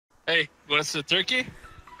Hey, want to see a turkey?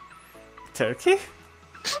 Turkey?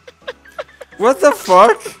 What the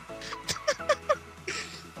fuck?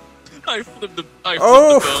 I flipped the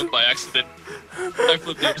Oh. bone by accident. I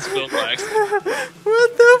flipped the bone by accident.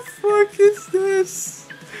 What the fuck is this?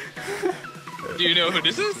 Do you know who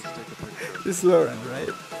this is? This is Lauren, right?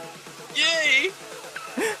 Yay!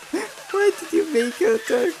 Why did you make a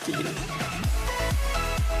turkey?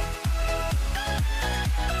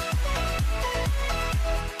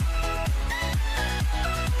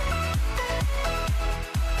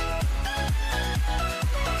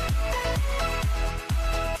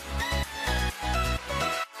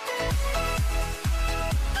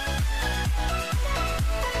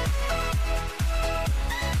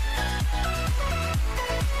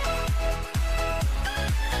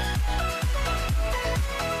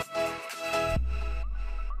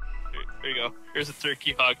 There you go. Here's a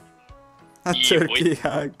turkey hug. A Yeah, turkey boy.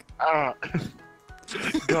 hug.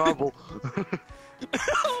 Gobble.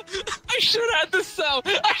 I should have had the sound.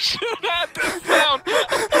 I should have had the sound.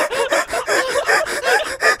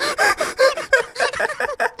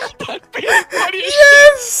 That'd be funny as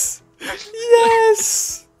Yes!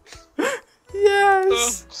 Yes!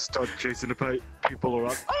 Yes! Start chasing the people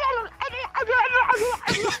around.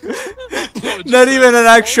 shit. Not even an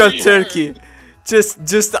actual turkey.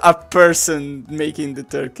 Just a person making the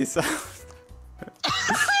turkey sound.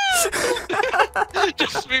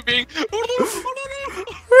 Just me being.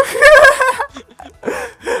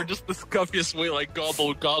 Or just the scuffiest way, like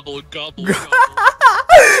gobble, gobble, gobble, gobble.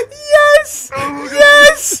 Yes!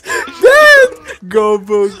 Yes! Dad!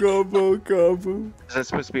 Gobble, gobble, gobble. Is that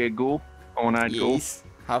supposed to be a ghoul? One-eyed ghoul? Yes.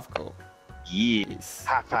 Half go. Yes.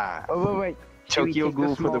 High five. Oh, wait. Tokyo Take ghoul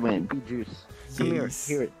the for the small win. pee-pee juice. Come here, Yes.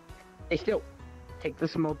 hear it. Hey, still. Take the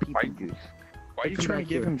small pee-pee juice. Why are you Come trying back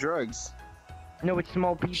to give here. him drugs? No, it's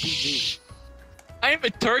small pee-pee juice. I am a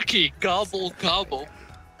turkey. Gobble, gobble.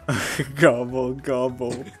 Gobble,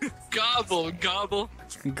 gobble, Gobble, gobble.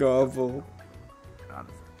 gobble.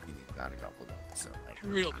 Not a couple though, so like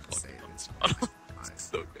Really I'm saying fucking it's fun. it's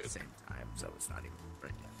So at the good. same time, so it's not even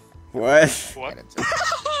right yet. What? What? Get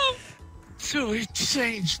into Sui,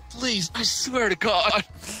 change, please. I swear to God.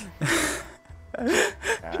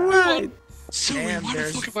 What? Sui, And why the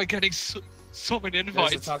there's- fuck am I getting so many There's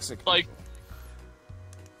invites? the toxic. Like,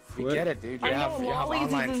 we What? get it, dude. You I have know you have Wally's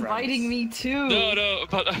online is friends. inviting me too. no,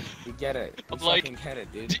 but We get it. We I'm like, fucking get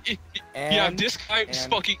it, dude. yeah, And- this guy is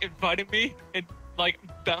and- fucking inviting me and like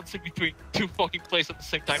bouncing between two fucking places at the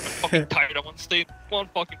same time. I'm fucking tired. I want to stay in one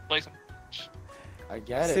fucking place. I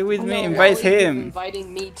get Stay it. with I me, know invite Wally's is him.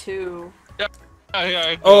 inviting me too.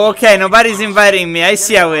 Yeah, Oh, okay, nobody's inviting me. I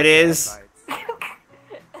see how it is.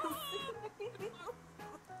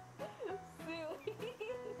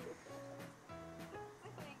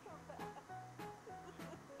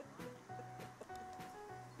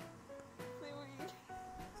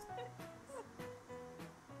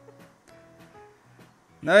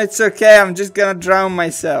 No, it's okay. I'm just gonna drown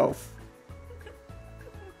myself.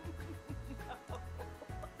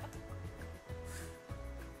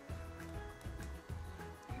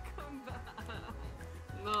 Come back.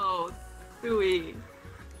 No, Suey.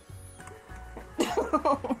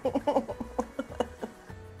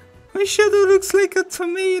 My shadow looks like a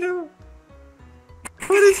tomato.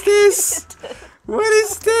 What is this? What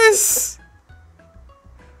is this?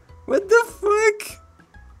 What the fuck?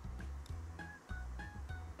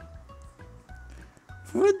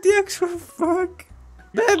 What the actual fuck?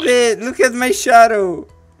 Baby, look at my shadow.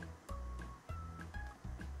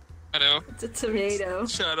 I know. It's a tomato.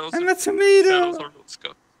 Shadows. I'm a Shadows tomato. are real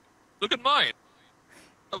scuff. Look at mine.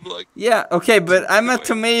 I'm like, Yeah, okay, but I'm a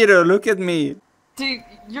tomato. Look at me. Dude,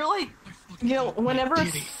 you're like, you know, whenever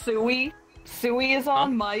Suey is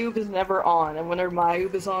on, Mayub is never on, and whenever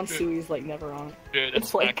Mayub is on, Suey's like never on. dude, it's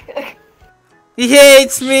It's like, He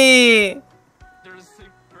hates me. They're the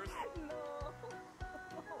same person.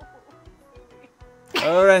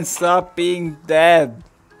 Oren, stop being dead.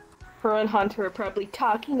 her and Hunter are probably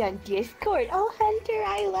talking on Discord. Oh, Hunter,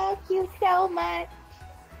 I love you so much.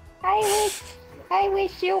 I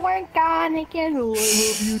wish you weren't gone again. Oh, I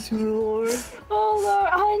love you too, Lord. Oh, Lord,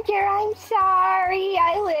 Hunter, I'm sorry.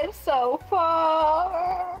 I live so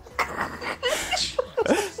far.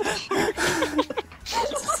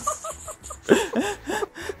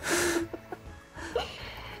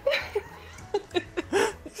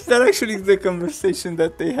 Is that actually the conversation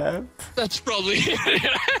that they have? That's probably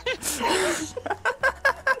it.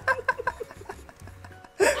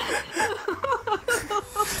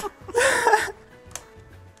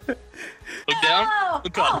 Look down. Oh,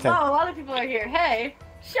 Look up. oh, a lot of people are here. Hey,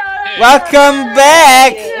 shut up. Welcome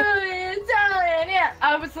back. Yeah,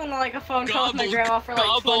 I was on like a phone call with my Gobble, grandma for like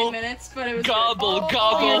 20 gobble, minutes, but it was Gobble, good.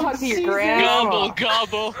 gobble. You're talking to your grandma. Gobble,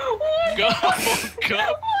 gobble, gobble,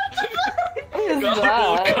 gobble. What is Gobble,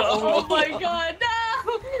 that? Oh gobble. my god, no!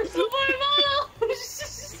 My mom! What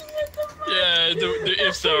the fuck? Yeah, the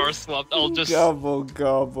ifs are swapped. I'll just. Gobble,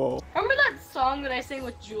 gobble. Remember that song that I sang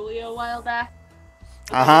with Julia a while back?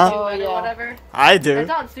 Uh-huh. Oh, Or yeah. whatever. I It's do.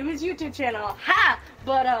 on Sui's YouTube channel. Ha!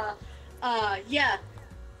 But yeah.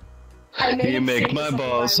 I made You him make sing my something by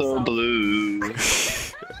balls so himself. blue.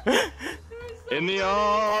 In the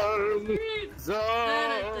arms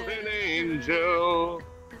of an angel.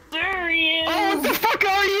 There he is. Oh, what the fuck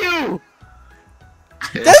are you?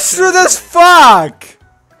 That's true as fuck!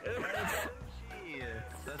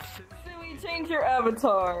 Sui, change your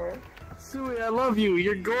avatar. Sui, I love you.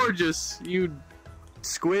 You're gorgeous. You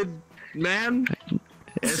squid man.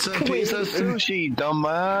 It's a piece of sushi,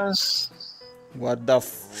 dumbass. What the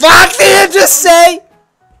fuck did you just say?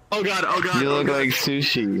 Oh god, oh god. You oh look god. like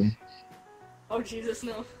sushi. Oh Jesus,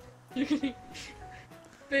 no. You're gonna...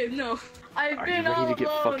 Babe, no. I've Are been you ready all to get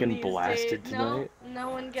alone fucking these blasted days. tonight? No, no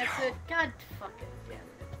one gets it. God fucking damn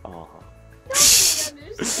it. Oh. Nobody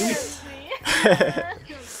understands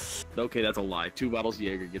me. Okay, that's a lie. 2 bottles of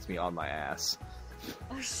Jaeger gets me on my ass.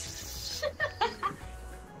 Oh, shit.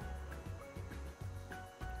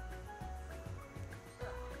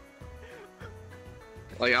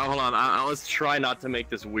 Like, hold on. Let's try not to make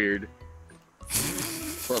this weird.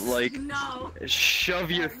 But like, No.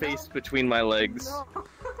 shove your face between my legs. No.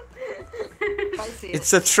 I see it.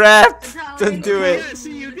 It's a trap! Italian. Don't do it. Yeah,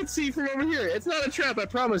 see, you can see from over here. It's not a trap, I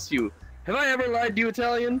promise you. Have I ever lied to you,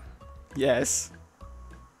 Italian? Yes.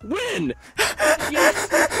 When? Yes.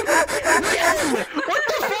 What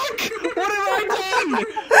the fuck? What have I done?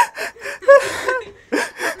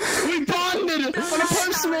 We bonded on a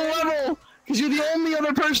personal level! Because you're the only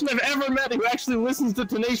other person I've ever met who actually listens to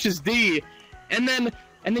Tenacious D. And then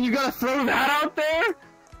you gotta throw that out there?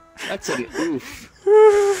 That's an oof.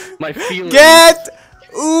 My feelings. Get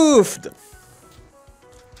oofed!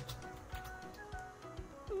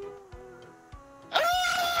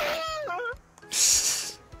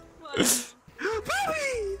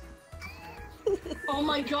 Oh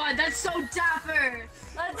my god, that's so dapper.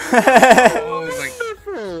 That's Oh my.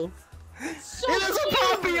 Wonderful. so It has a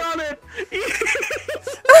poppy on it!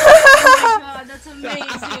 Oh my god, that's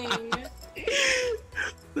amazing.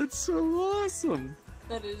 That's so awesome.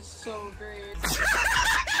 That is so great.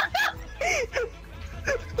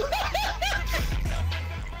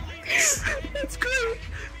 That's great.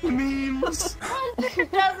 Memes. Hunter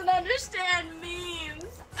doesn't understand memes.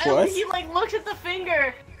 What? He like looks at the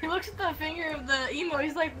finger. He looks at the finger of the emo.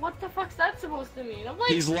 He's like, "What the fuck's that supposed to mean?" I'm like,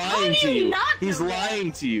 He's "How lying do to you. Not He's know that?"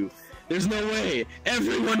 lying to you. There's no way.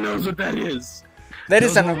 Everyone knows what that is. That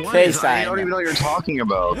is an What okay is- I don't even sign. know what you're talking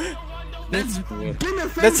about. That's been a thing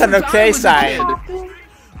That's an since I okay was a sign. kid.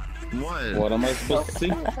 What? What am I supposed to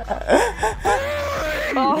see?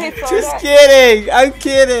 Oh, he saw Just that. kidding! I'm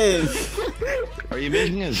kidding! Are you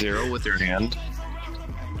making a 0 with your hand?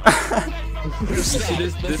 This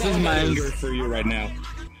is my anger for you right now.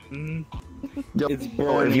 It's Oh,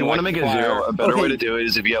 burning if you want to like make a fire. 0, a better way Okay. to do it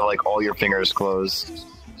is if you have like all your fingers closed.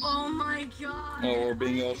 Oh my god. Oh, we're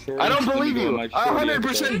being all short. I don't Let me believe go on you. my I shorty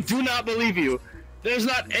 100% do not believe you. There's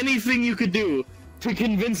not anything you could do to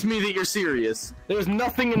convince me that you're serious. There's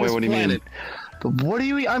nothing in Wait, this what do you planet. mean? But what do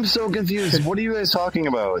you? I'm so confused. What are you guys talking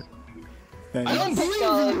about? I don't believe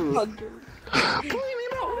you. Hunter.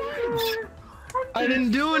 I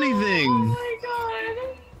didn't do anything. Oh my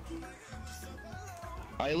god.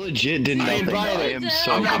 I legit did nothing. ain't buying I it. am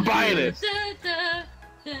so I'm not buying confused.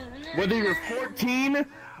 it. Whether you're 14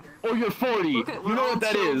 or you're 40, you know what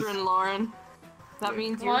that is. Children, Lauren. That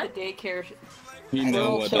means you're What? the daycare. You We're know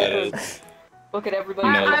all what that children. is. Look at everybody.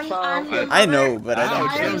 No. on the I'm phone. your I know, mother. but I don't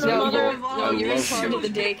I'm care. the No, mother you're, of all no, you're in love charge you. of the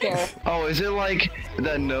daycare. Oh, is it like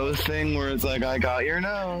that nose thing where it's like I got your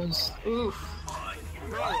nose? Oof.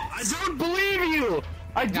 I don't believe you.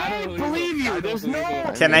 I don't believe you. There's no.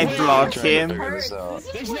 Can I way. block Trying to him? figure this out.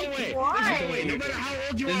 There's no way. There's no way. No matter how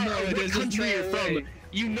old you are or what country you're from,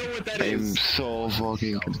 you know what that I'm is. so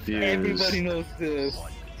fucking confused. Everybody knows this.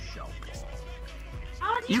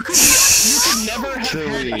 You could never have had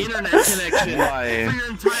Silly. internet connection Why? for your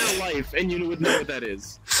entire life, and you would know what that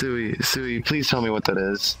is. Sui, please tell me what that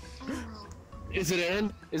is. Is it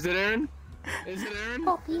Aaron? Is it Aaron? Is it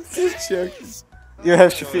Aaron? Just jokes. You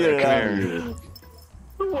have to figure it Come out. here.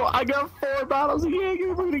 Well, I got 4 bottles of Jaeger.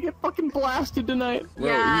 We're gonna get fucking blasted tonight.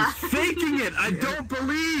 Yeah. He's faking it. I don't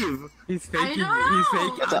believe. He's I faking. don't He's know.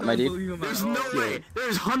 faking. What's up, my dude? Believe him There's at no all. way.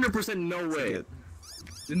 There's 100% no way.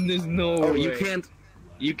 There's no Oh, way. you can't.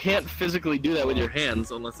 You can't physically do that with your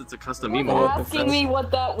hands unless it's a custom You're emote. asking me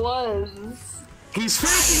what that was. He's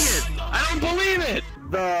faking it! I don't believe it!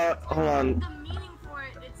 Hold on. The meaning for it,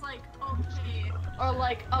 it's like okay, or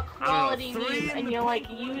like a quality name, and you like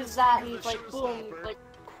use that and it's like boom, like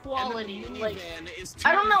quality. Like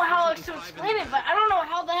I don't know how else to explain it, but I don't know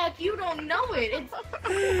how the heck you don't know it. It's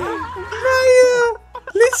Maya,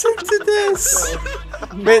 listen to this.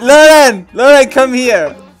 Wait, Lauren, come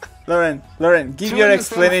here. Lauren, give your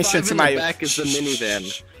explanation to Maya. Back is the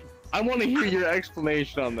minivan. I want to hear your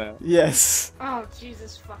explanation on that. Yes. oh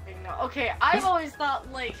Jesus fucking no. Okay, I've always thought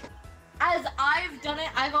like, as I've done it,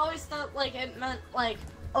 I've always thought like it meant like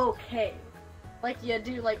okay, like you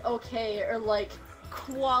do like okay or like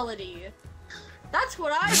quality. That's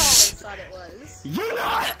what I've always thought it was. You're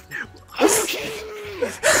not! Are you kidding me?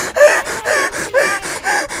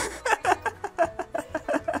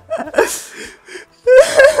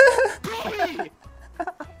 Bobby! You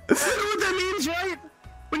know what that means, right?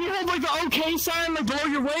 When you hold like the OK sign like below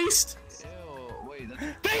your waist? Ew, wait,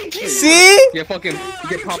 Thank you! See? You fucking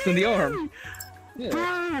get popped in the arm. Yeah.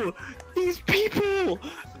 Bro! These people!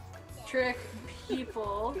 Trick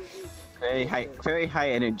people Very high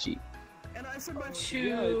energy. And I said my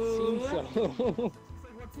to so.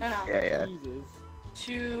 I know, Yeah.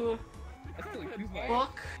 to I feel like he's my-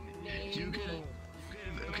 book you could,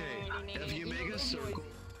 okay, if you make a circle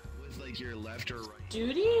with like your left or right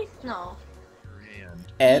duty? No. hand.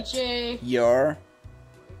 At DJ your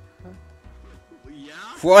Yeah?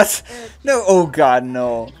 what? No. Oh God,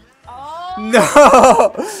 no. Oh No.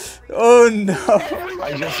 Oh no.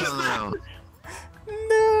 I just don't know.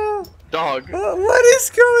 No. Dog. What is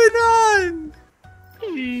going on?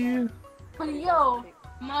 But yo,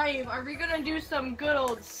 Maeve, are we gonna do some good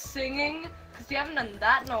old singing? Cause you haven't done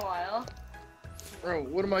that in a while. Bro,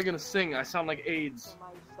 what am I gonna sing? I sound like AIDS.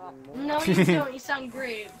 No, you don't. You sound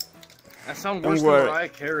great. I sound Don't worse than worry. Mariah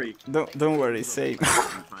Carey. Don't worry, save.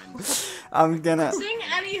 I'm gonna. Sing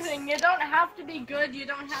anything. You don't have to be good. You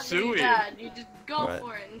don't have to Suey. be bad. You just go What?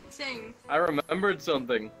 for it and sing. I remembered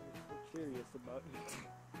something. Curious about it.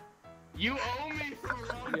 You owe me for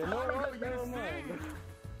one. You know what? Never mind.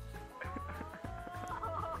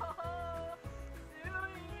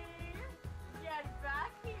 Get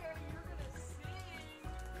back here. You're gonna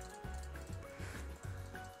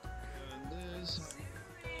sing.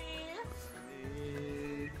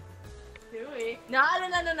 Suey. No. You're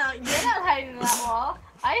not hiding in that wall.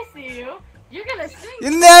 I see you. You're gonna sing.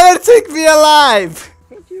 You never took me alive.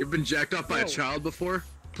 You've been jacked up by a child before?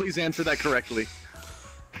 Please answer that correctly.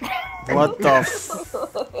 What the?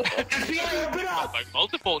 My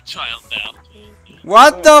multiple child now.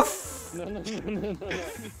 What the? No. This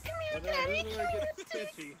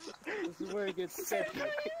is where it gets sketchy.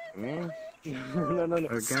 No. Leave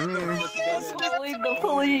the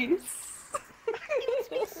police.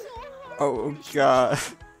 Oh God.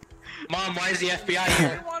 Mom, why is the FBI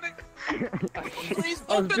here? Please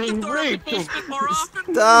I was open the being door of the raped. basement more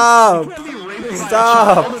often. Stop.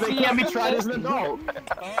 Stop. They can't be tried as an adult.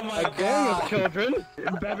 Oh my A gang of children.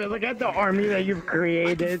 Bebe, look at the army that you've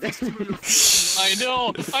created. I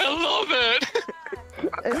know. I love it.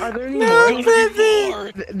 Are there any No, more?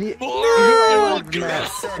 baby. More. God.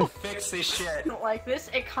 Fix this shit. Don't like this.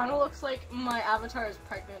 It kind of looks like my avatar is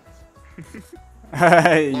pregnant.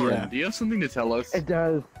 Lauren, Yeah. do you have something to tell us? It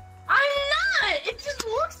does. I'm not. It just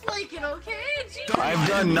looks like it. Okay. Jeez. I've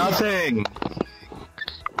done nothing.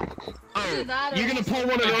 Oh, That you're gonna is- pull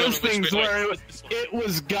one of those things where it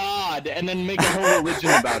was God and then make a whole religion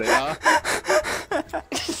about it, huh?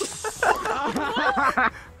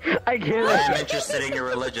 I get I'm it. interested in your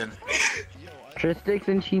religion. Tristix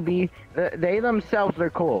and Chibi, they themselves are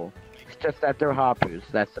cool. It's just that they're hoppers.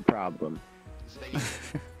 That's the problem.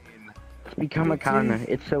 Become a Kana.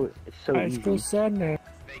 It's so easy.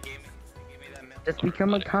 Just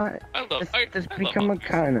become a Kana. I love. Just become a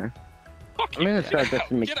Kana. Fuck I'm you. gonna start this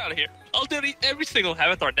to make. Get out of here. I'll delete every single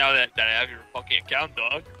avatar now that I have your fucking account,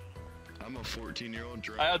 dog. I'm a 14-year-old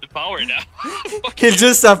drunk. I have the power now. He'll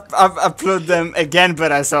just upload them again,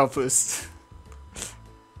 but as Opus.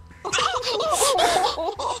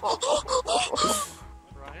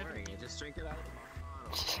 Just drink it out.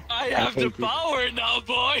 I have the power now,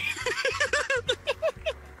 boy.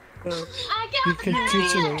 I got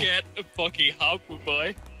it. Get a fucking Hapu,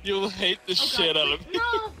 boy. You'll hate the shit out of me. No,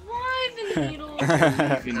 why the needle?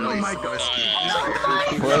 Oh my god.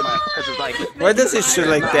 Why does it shoot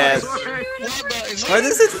like that? Why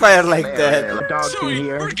does it fire like that? Dog can Sorry,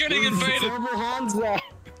 hear. we're getting invaded.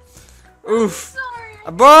 Oof. Sorry.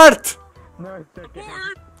 Abort! No, it's okay.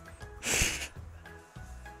 Word.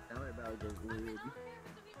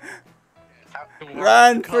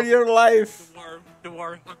 Run for your life. The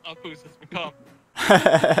war Apus has become.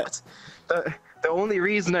 The only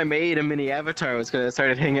reason I made a mini avatar was because I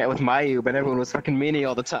started hanging out with Mayu, but everyone was fucking mini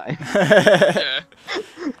all the time. Yeah.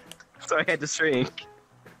 So I had to shrink.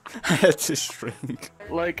 I had to shrink.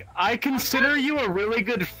 Like, I consider you a really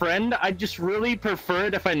good friend. I just really prefer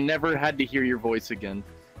it if I never had to hear your voice again.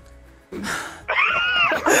 Ouch!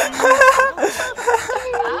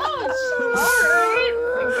 Alright!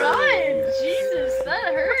 God, Jesus,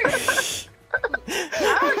 that hurts!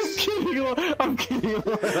 I'm kidding.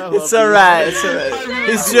 It's alright. It's alright.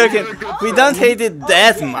 He's joking. We don't hate it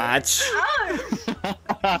that much.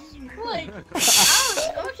 Ouch! Like, ouch,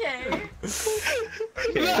 okay. So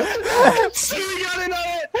we got it on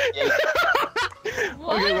it!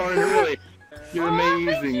 What? Okay, Lauren, really. You're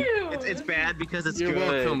amazing. Thank you. It's bad because it's You're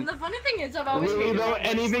good. welcome. The funny thing is, I've always Really hated though, my voice.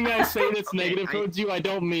 anything I say that's negative towards you, I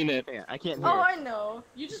don't mean it. Yeah, I can't hear. Oh, I know.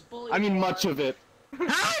 You just bully I mean me. much of it.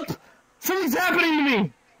 Help! Something's happening to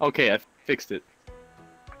me! Okay, I fixed it.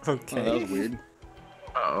 Okay. Oh, that was weird.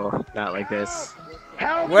 Uh-oh, not like this.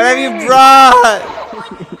 What have you brought?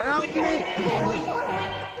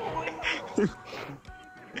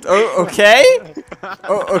 Oh, okay.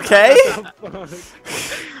 Oh, okay.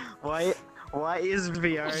 Why is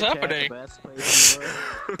VRChat What's happening? the best place in the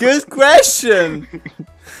world? Good question.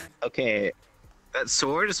 Okay, that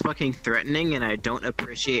sword is fucking threatening, and I don't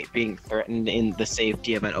appreciate being threatened in the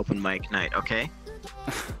safety of an open mic night, okay?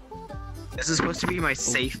 This is supposed to be my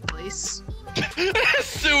safe place.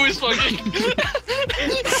 Sue is fucking.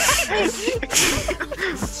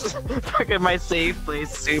 Fucking my safe place.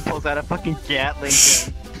 Sue pulls out a fucking Gatling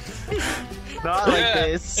gun. Not like Yeah,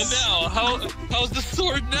 this. And now, how's the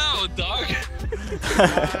sword now, dog?